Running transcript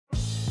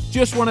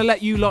Just want to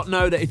let you lot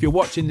know that if you're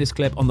watching this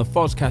clip on the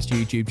Fozcast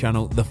YouTube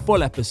channel, the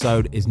full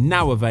episode is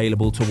now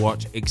available to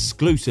watch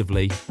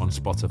exclusively on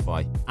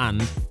Spotify,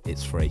 and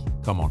it's free.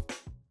 Come on.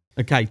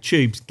 Okay,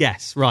 Tubes,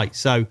 guess. Right,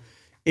 so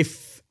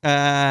if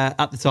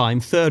at the time,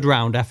 third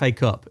round FA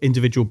Cup,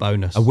 individual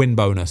bonus. A win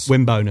bonus.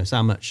 Win bonus,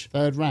 how much?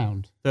 Third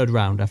round. Third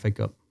round FA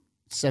Cup.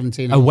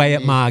 17. Away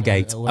at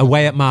Margate.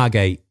 Away at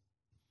Margate.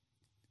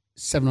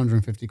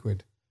 750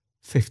 quid.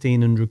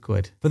 1,500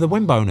 quid. For the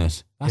win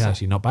bonus. That's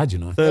actually not bad, you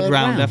know. Third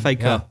round FA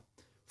Cup.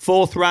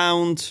 Fourth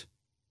round,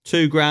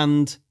 2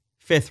 grand.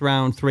 Fifth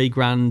round, 3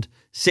 grand.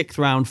 Sixth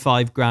round,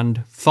 5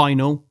 grand.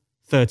 Final,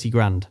 30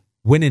 grand.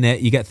 Winning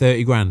it, you get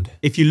 30 grand.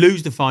 If you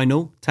lose the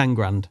final, 10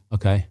 grand.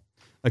 Okay.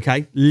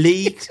 Okay.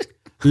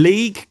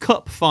 League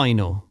Cup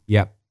final.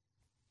 Yep.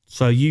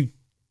 So you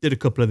did a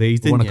couple of these,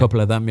 didn't you? Won a couple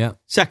of them, yeah.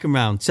 Second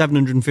round,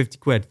 750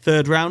 quid.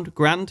 Third round,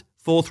 grand.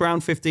 Fourth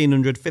round,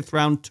 1,500. Fifth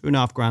round,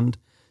 2.5 grand.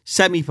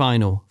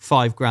 Semi-final,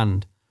 5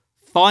 grand.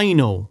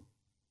 Final.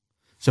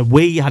 So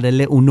we had a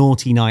little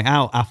naughty night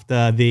out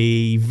after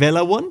the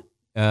Villa one.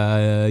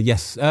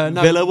 Yes. No,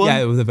 Villa one? Yeah,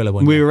 it was the Villa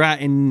one. We were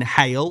out in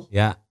Hale.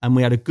 Yeah. And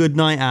we had a good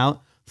night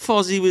out.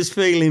 Fozzy was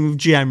feeling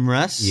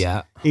generous.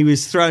 Yeah. He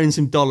was throwing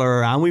some dollar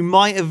around. We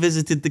might have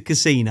visited the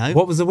casino.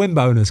 What was the win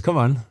bonus? Come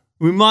on.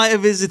 We might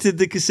have visited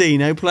the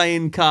casino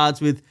playing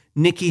cards with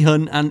Nicky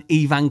Hunt and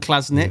Ivan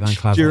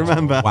Klasnic. Do you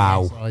remember?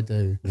 Wow. Yes, I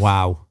do.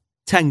 Wow.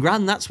 10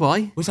 grand, that's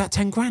why. Was that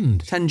 10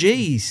 grand? 10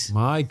 G's.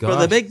 My God. For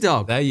the big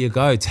dog. There you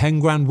go. 10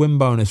 grand win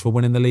bonus for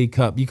winning the League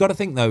Cup. You got to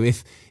think, though,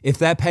 if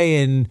they're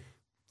paying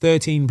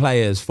 13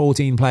 players,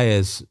 14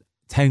 players,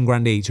 10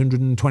 grand each,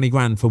 120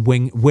 grand for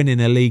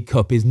winning a League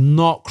Cup is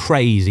not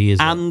crazy, is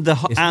it?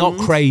 It's not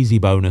crazy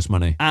bonus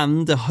money.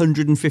 And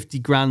 150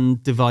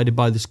 grand divided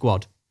by the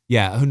squad.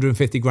 Yeah,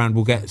 150 grand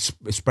will get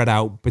spread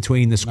out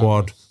between the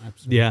squad.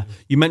 Absolutely. Yeah.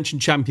 You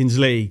mentioned Champions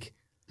League.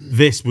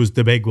 This was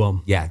the big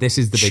one. Yeah, this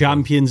is the big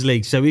Champions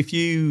League. So if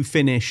you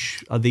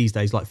finish these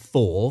days like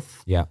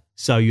fourth, yeah,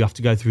 so you have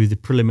to go through the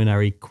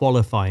preliminary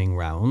qualifying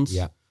rounds,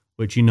 yeah,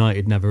 which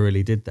United never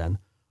really did then.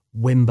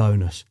 Win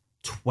bonus,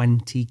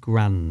 20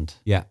 grand.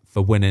 Yeah,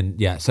 for winning.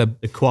 Yeah, so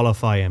the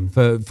qualifying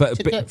to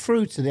get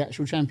through to the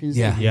actual Champions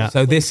League. Yeah.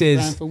 So this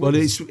is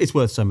it's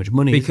worth so much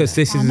money because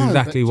this is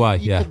exactly why.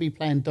 You could be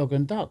playing dog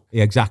and duck.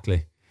 Yeah,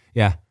 exactly.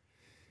 Yeah.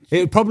 It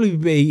would probably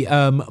be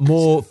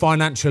more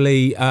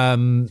financially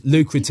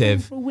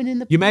lucrative.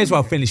 You may as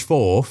well finish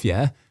fourth,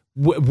 yeah.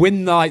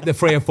 Win like the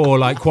 3 or 4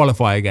 like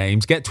qualifier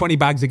games, get 20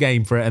 bags a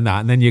game for it and that,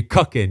 and then you're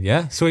cooking,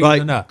 yeah. Sweet as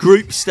a nut.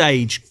 Group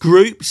stage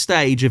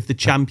of the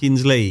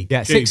Champions League. Yeah,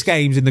 Tubes. 6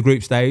 games in the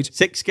group stage.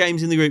 6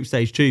 games in the group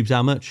stage. Tubes,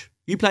 how much?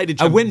 You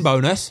played a win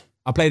bonus.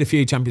 I played a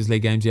few Champions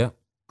League games, yeah.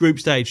 Group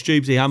stage,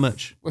 Tubesy, how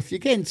much? Well, if you're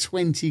getting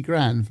 20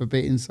 grand for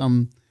beating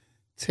some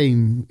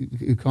team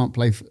who can't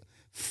play.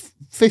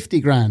 50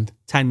 grand.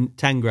 10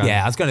 grand.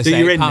 Yeah, I was going to say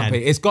you're in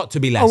it's got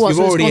to be less. Oh, you're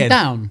so already it's in.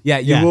 gone down? Yeah,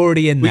 you're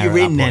already in there. Well,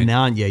 you're in then,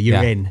 aren't you?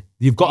 You're in.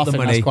 You've got the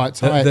think money. that's quite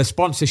tight. The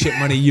sponsorship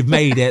money, you've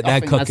made it. They're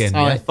cooking.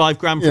 Yeah? 5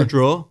 grand for a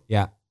draw.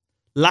 Yeah.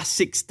 Last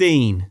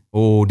 16.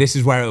 Oh, this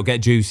is where it'll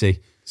get juicy.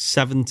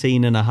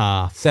 17 and a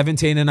half.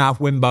 17 and a half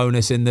win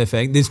bonus in the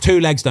thing. There's 2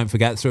 legs, don't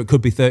forget, so it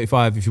could be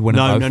 35 if you win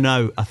both.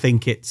 No. I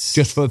think it's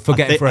just for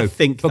getting through. I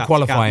think for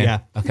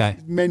qualifying. Okay.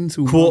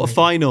 Mental. Quarter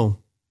final.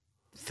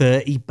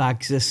 30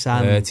 bags of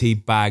sand. 30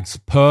 bags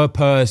per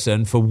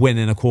person for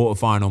winning a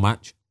quarter-final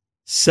match.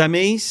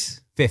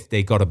 Semis?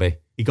 50, gotta be.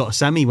 He got a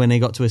semi when he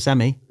got to a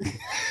semi.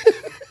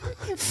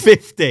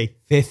 50.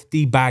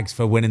 50 bags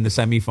for winning the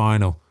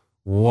semi-final.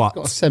 What?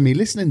 Got a semi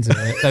listening to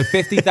it. So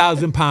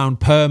 £50,000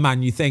 per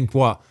man. You think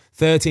what?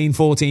 13,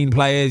 14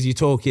 players. You're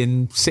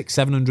talking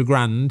 600-700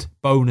 grand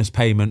bonus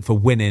payment for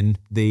winning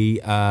the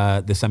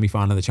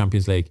semi-final of the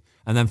Champions League,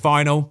 and then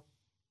final.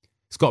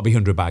 It's got to be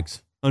 100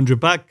 bags.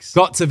 100 bags.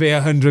 Got to be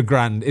 100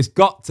 grand. It's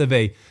got to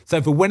be.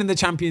 So for winning the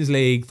Champions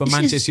League for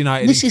Manchester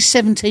United. This is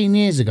 17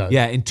 years ago.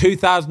 Yeah, in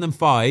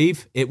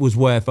 2005, it was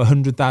worth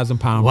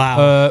 £100,000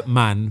 per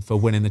man for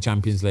winning the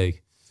Champions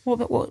League.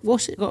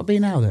 What's it got to be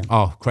now then?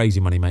 Oh, crazy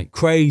money, mate.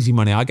 Crazy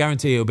money. I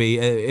guarantee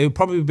it'll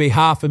probably be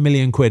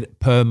 £500,000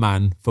 per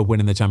man for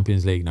winning the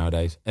Champions League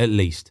nowadays, at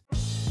least.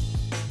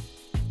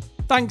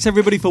 Thanks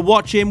everybody for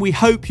watching. We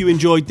hope you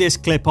enjoyed this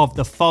clip of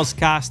the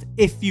Fozcast.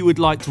 If you would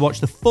like to watch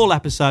the full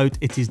episode,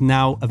 it is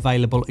now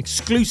available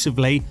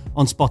exclusively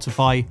on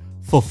Spotify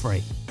for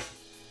free.